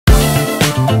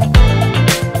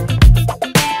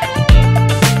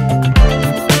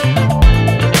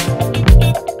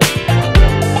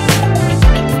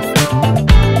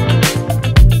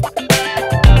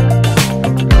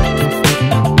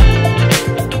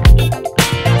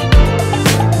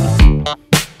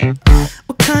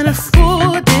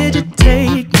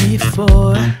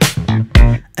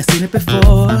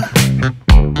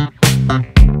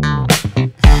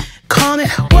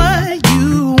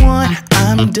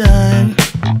done.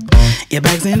 Your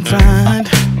bag's in front,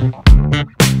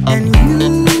 and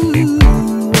you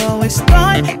always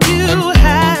thought you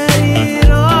had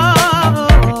it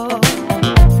all.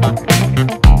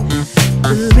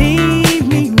 Believe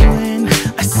me when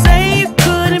I say you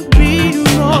couldn't be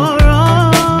more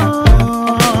wrong.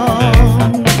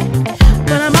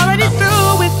 But I'm already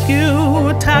through with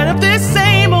you, tired of this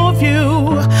same old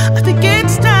view. I think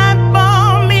it's time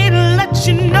for me to let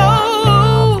you know.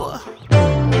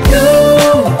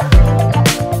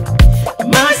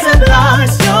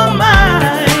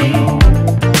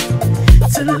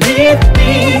 Leave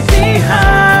me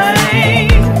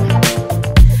behind.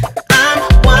 I'm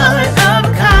one of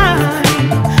a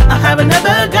kind. I'll have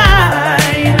another guy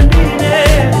in a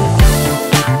minute.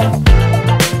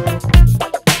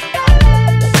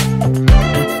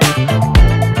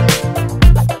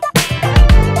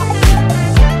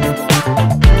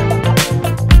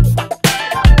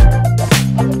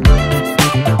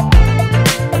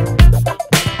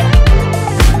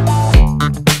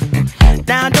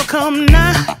 Now don't come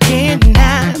knocking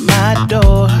at my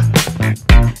door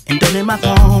and don't hit my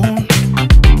phone,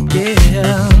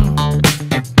 yeah.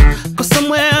 Go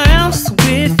somewhere else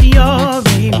with